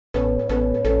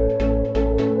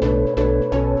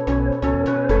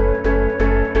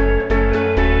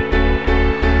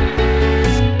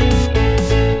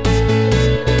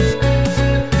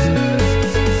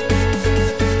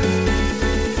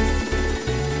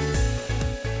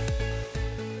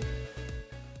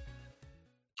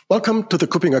Welcome to the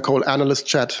KuppingerCole Analyst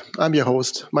Chat. I'm your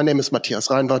host. My name is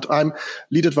Matthias. I'm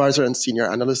lead advisor and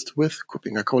senior analyst with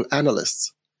KuppingerCole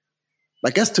Analysts.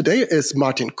 My guest today is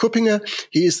Martin Kuppinger.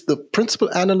 He is the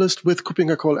principal analyst with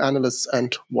KuppingerCole Analysts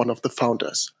and one of the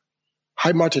founders.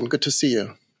 Hi, Martin. Good to see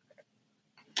you.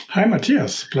 Hi,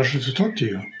 Matthias. Pleasure to talk to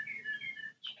you.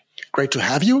 Great to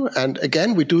have you. And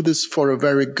again, we do this for a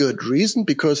very good reason,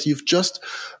 because you've just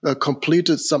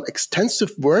completed some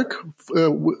extensive work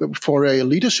for a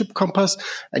leadership compass,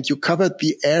 and you covered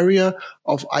the area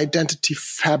of identity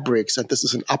fabrics. And this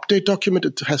is an update document.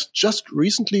 It has just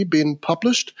recently been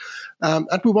published. And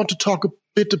we want to talk a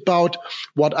bit about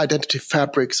what identity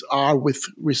fabrics are with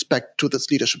respect to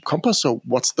this leadership compass. So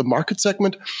what's the market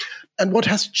segment and what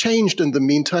has changed in the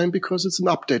meantime, because it's an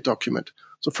update document.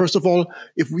 So first of all,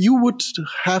 if you would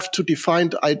have to define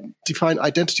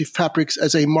identity fabrics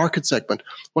as a market segment,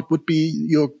 what would be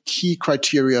your key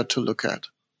criteria to look at?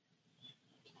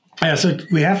 Yeah, so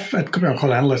we have at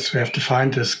KuppingerCole Analysts, we have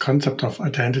defined this concept of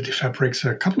identity fabrics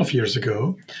a couple of years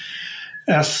ago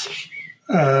as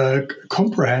a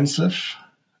comprehensive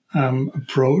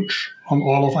approach on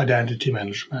all of identity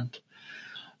management.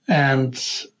 And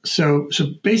so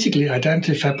basically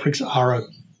identity fabrics are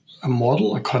a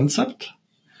model, a concept.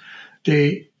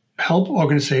 They help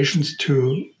organizations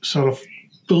to sort of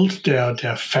build their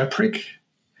fabric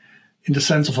in the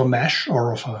sense of a mesh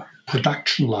or of a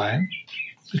production line.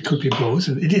 It could be both,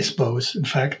 and it is both, in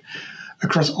fact,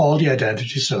 across all the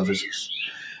identity services.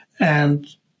 And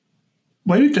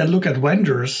when we then look at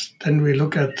vendors, then we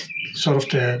look at sort of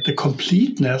the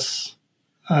completeness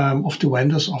of the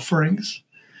vendors' offerings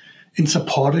in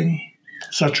supporting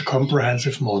such a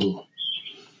comprehensive model.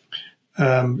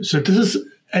 So this is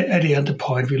at the end the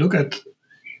point. We look at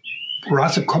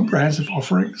rather comprehensive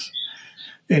offerings.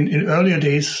 In earlier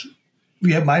days,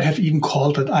 we might have even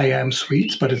called it IAM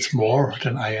suites, but it's more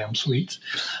than IAM suites.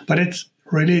 But it's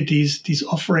really these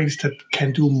offerings that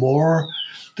can do more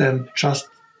than just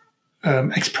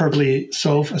expertly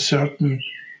solve a certain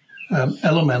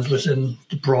element within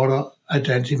the broader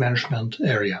identity management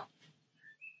area.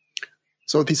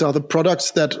 So these are the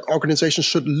products that organizations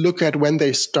should look at when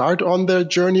they start on their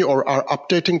journey or are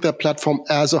updating their platform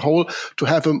as a whole, to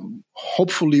have a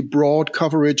hopefully broad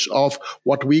coverage of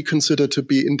what we consider to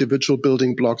be individual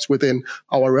building blocks within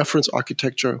our reference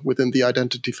architecture within the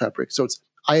identity fabric. So it's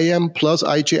IAM plus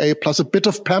IGA plus a bit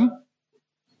of PAM.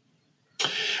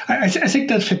 I think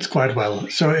that fits quite well.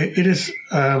 So it is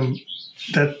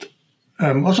that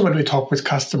also when we talk with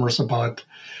customers about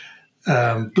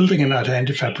building an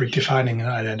identity fabric, defining an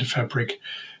identity fabric,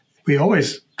 we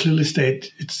always clearly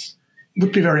state it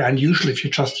would be very unusual if you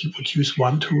just would use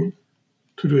one tool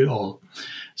to do it all.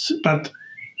 So, but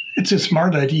it's a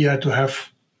smart idea to have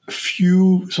a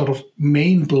few sort of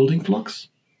main building blocks,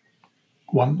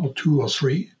 1 or 2 or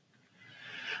 3,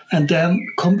 and then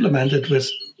complement it with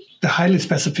the highly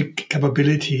specific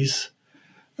capabilities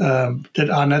that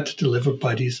are not delivered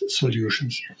by these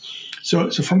solutions.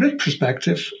 So from that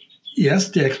perspective, yes,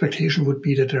 the expectation would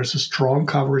be that there's a strong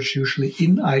coverage usually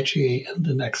in IGA and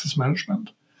in Access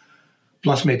Management,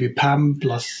 plus maybe PAM,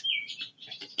 plus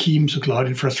KIEM, so Cloud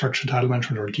Infrastructure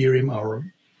Entitlement, or DRIM,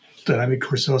 or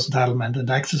Dynamic Resource Entitlement and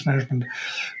Access Management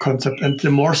concept, and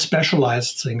the more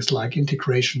specialized things like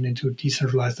integration into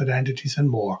decentralized identities and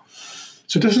more.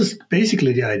 So this is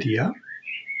basically the idea.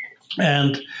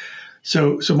 And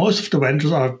so most of the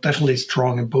vendors are definitely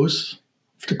strong in both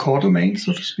of the core domains,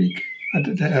 so to speak,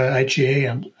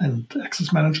 IGA and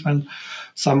Access Management.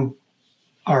 Some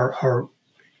are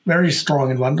very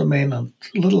strong in one domain and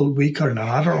a little weaker in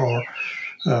another, or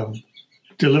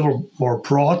deliver more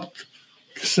broad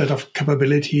set of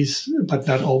capabilities, but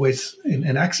not always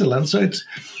in excellence. So it's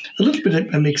a little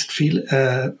bit a mixed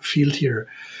field here.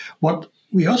 What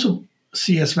we also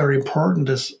see as very important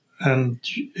is, and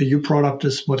you brought up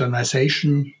this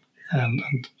modernization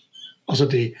and also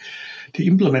the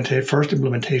first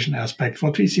implementation aspect.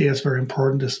 What we see as very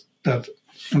important is that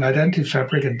an identity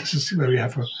fabric, and this is where we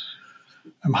have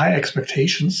high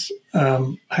expectations,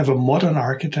 have a modern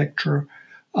architecture,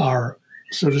 are,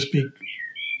 so to speak,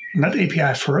 not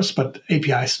API first, but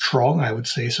API strong, I would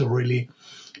say. So really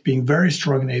being very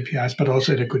strong in APIs, but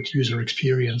also in a good user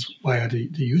experience via the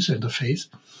user interface.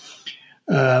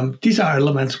 These are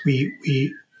elements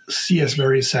we see as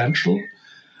very essential.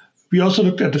 We also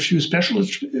looked at a few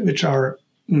specialists which are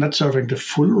not serving the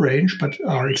full range, but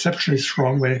are exceptionally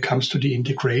strong when it comes to the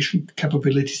integration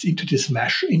capabilities into this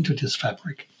mesh, into this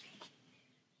fabric.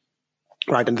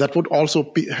 Right, and that would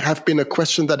also have been a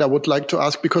question that I would like to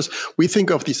ask, because we think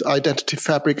of this identity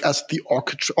fabric as the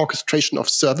orchestration of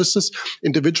services,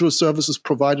 individual services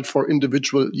provided for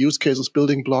individual use cases,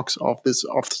 building blocks of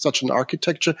such an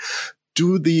architecture.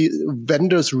 Do the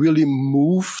vendors really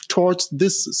move towards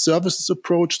this services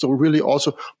approach? So really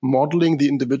also modeling the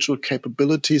individual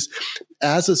capabilities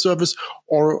as a service,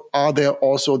 or are there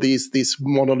also these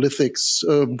monolithic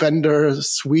vendor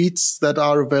suites that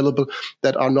are available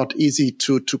that are not easy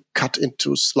to cut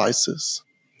into slices?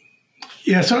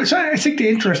 Yeah, so I think the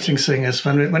interesting thing is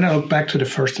when I look back to the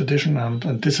first edition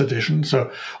and this edition, so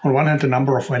on one hand, the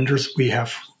number of vendors we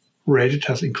have rated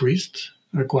has increased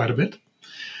quite a bit.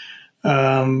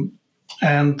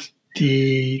 And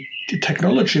the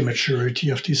technology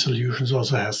maturity of these solutions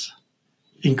also has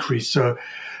increased. So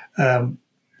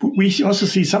we also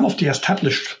see some of the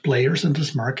established players in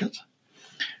this market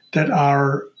that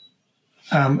are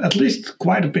at least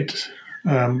quite a bit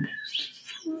done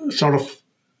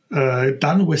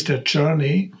with their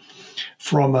journey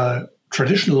from a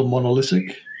traditional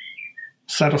monolithic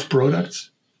set of products.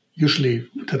 Usually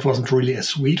that wasn't really a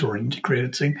suite or an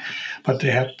integrated thing, but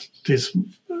they had this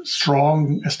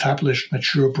strong, established,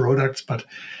 mature products, but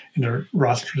in a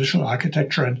rather traditional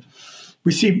architecture. And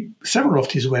we see several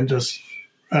of these vendors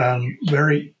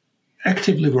very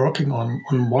actively working on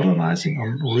modernizing,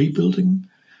 on rebuilding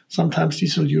sometimes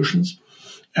these solutions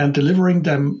and delivering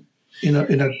them in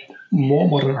a more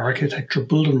modern architecture,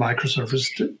 built on microservices,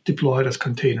 deployed as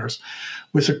containers,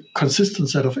 with a consistent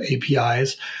set of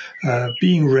APIs,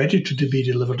 being ready to be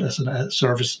delivered as a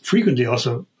service, frequently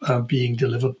also being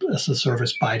delivered as a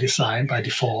service by design, by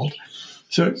default.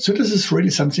 So this is really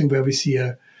something where we see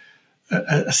a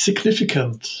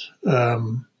significant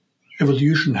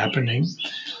evolution happening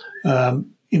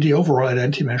in the overall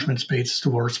identity management space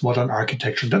towards modern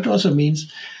architecture. That also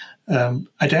means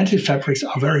identity fabrics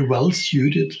are very well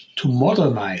suited to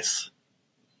modernize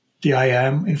the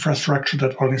IAM infrastructure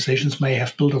that organizations may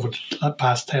have built over the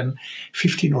past 10,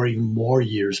 15, or even more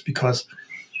years, because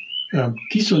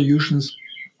these solutions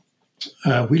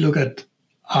we look at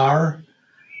are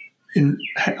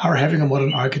having a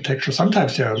modern architecture.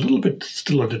 Sometimes they are a little bit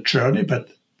still on the journey, but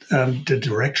the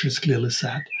direction is clearly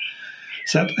set.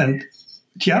 And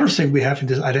the other thing we have in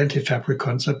this identity fabric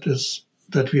concept is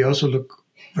that we also look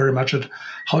very much at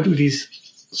how do these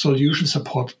solutions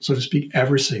support, so to speak,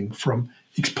 everything from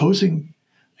exposing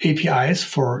APIs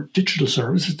for digital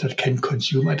services that can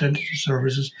consume identity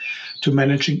services, to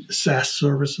managing SaaS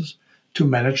services, to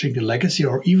managing the legacy,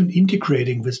 or even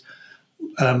integrating with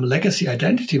legacy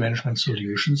identity management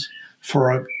solutions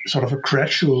for a sort of a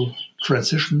gradual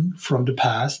transition from the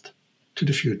past to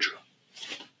the future.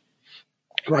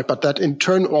 Right, but that in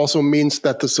turn also means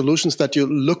that the solutions that you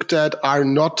looked at are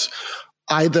not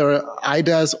either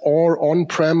IDaaS or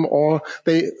on-prem, or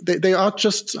they are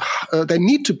just, they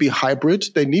need to be hybrid.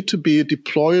 They need to be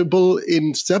deployable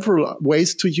in several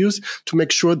ways to use to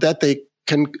make sure that they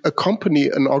can accompany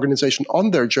an organization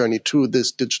on their journey to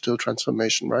this digital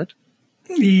transformation, right?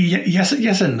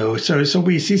 Yes and no. So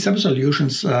we see some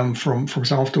solutions from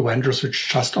some of the vendors which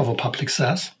just offer public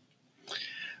SaaS,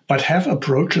 but have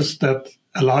approaches that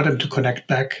allow them to connect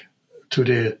back to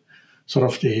the sort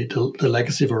of the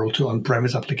legacy world, to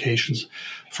on-premise applications.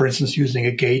 For instance, using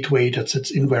a gateway that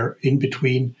sits in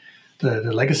between the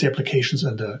legacy applications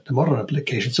and the modern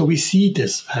applications. So we see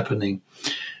this happening.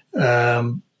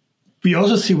 We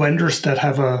also see vendors that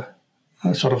have a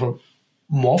sort of a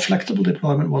more flexible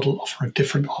deployment model, offering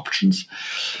different options.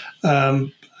 I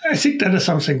think that is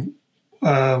something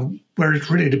where it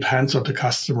really depends on the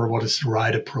customer what is the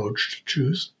right approach to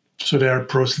choose. So there are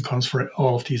pros and cons for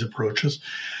all of these approaches.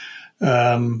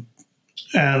 And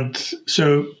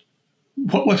so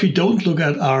what we don't look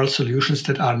at are solutions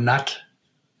that are not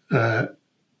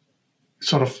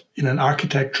sort of in an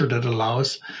architecture that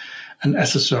allows an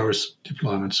as a service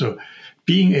deployment. So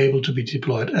being able to be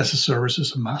deployed as a service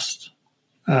is a must.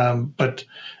 But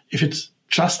if it's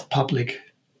just public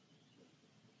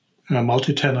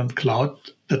multi-tenant cloud,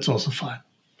 that's also fine.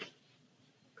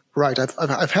 Right.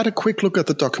 I've had a quick look at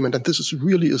the document, and this is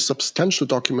really a substantial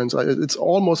document. It's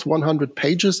almost 100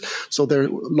 pages, so there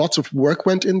lots of work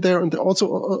went in there, and there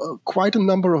also quite a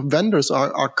number of vendors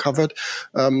are covered.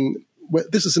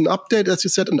 This is an update, as you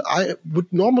said, and I would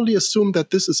normally assume that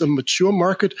this is a mature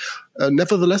market.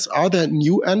 Nevertheless, are there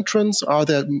new entrants? Are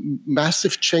there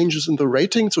massive changes in the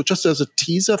rating? So just as a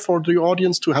teaser for the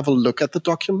audience to have a look at the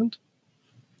document.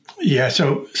 Yeah,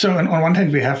 so on one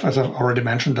hand, we have, as I've already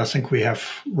mentioned, I think we have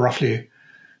roughly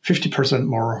 50%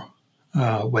 more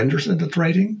vendors in the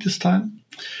rating this time.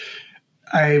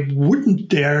 I wouldn't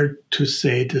dare to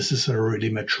say this is a really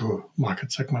mature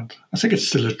market segment. I think it's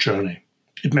still a journey.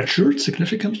 It matured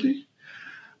significantly,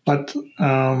 but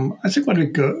I think when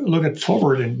we look at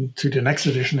forward into the next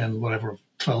edition in whatever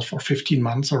 12 or 15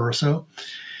 months or so,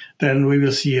 then we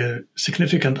will see a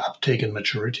significant uptake in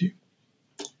maturity,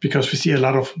 because we see a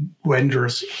lot of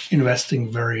vendors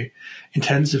investing very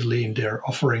intensively in their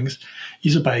offerings,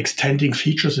 either by extending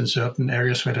features in certain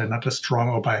areas where they're not as strong,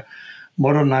 or by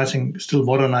still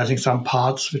modernizing some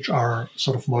parts which are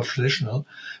sort of more traditional.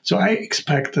 So I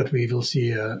expect that we will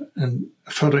see a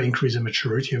further increase in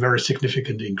maturity, a very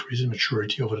significant increase in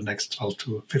maturity over the next 12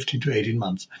 to 15 to 18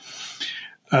 months.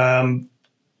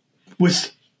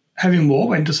 With having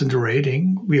more vendors in the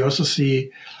rating, we also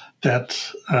see that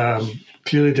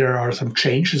clearly there are some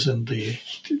changes in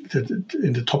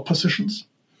the top positions.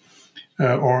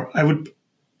 Or I would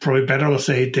probably better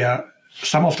say there are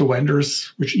some of the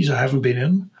vendors which either haven't been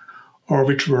in or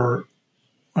which were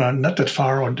not that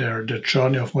far on their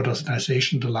journey of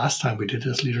modernization the last time we did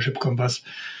this leadership compass,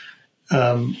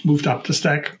 moved up the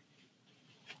stack.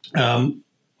 I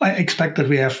expect that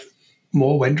we have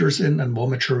more vendors in and more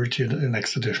maturity in the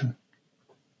next edition.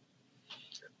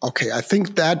 Okay, I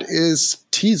think that is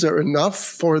teaser enough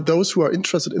for those who are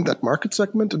interested in that market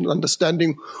segment and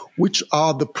understanding which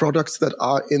are the products that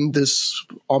are in this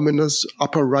ominous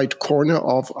upper right corner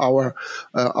of our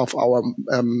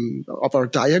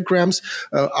diagrams.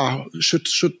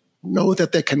 Should know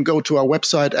that they can go to our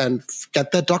website and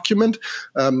get that document.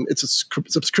 It's a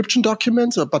subscription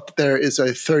document, but there is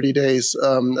a 30 days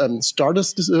starter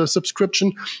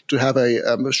subscription to have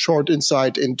a short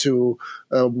insight into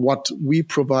what we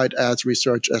provide as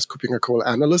research as KuppingerCole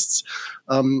Analysts.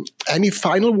 Any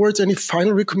final words, any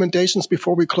final recommendations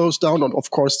before we close down, and of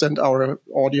course send our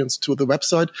audience to the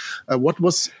website?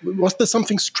 Was there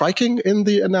something striking in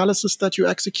the analysis that you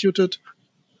executed?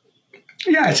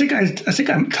 Yeah, I think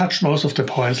I touched most of the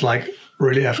points, like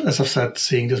really, as I've said,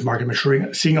 seeing this market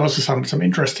maturing, seeing also some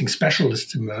interesting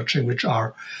specialists emerging, which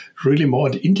are really more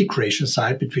on the integration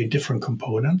side between different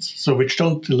components, so which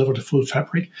don't deliver the full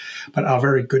fabric, but are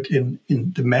very good in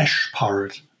the mesh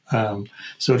part,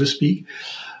 so to speak.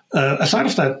 Aside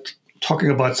of that, talking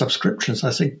about subscriptions,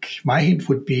 I think my hint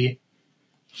would be,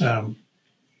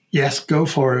 yes, go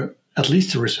for at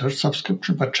least a research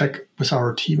subscription, but check with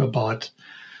our team about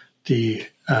the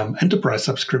enterprise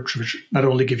subscription, which not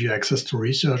only give you access to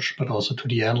research, but also to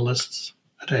the analysts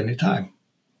at any time.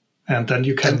 And then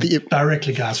you can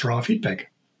directly gather our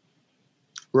feedback.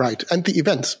 Right. And the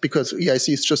events, because EIC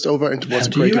is just over and it was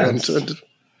a great event.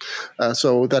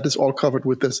 So that is all covered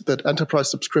with that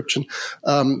enterprise subscription.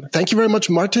 Thank you very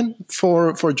much, Martin,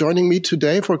 for joining me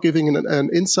today, for giving an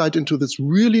insight into this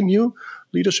really new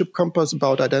leadership compass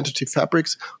about identity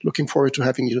fabrics. Looking forward to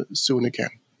having you soon again.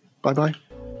 Bye-bye.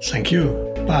 Thank you.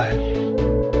 Bye.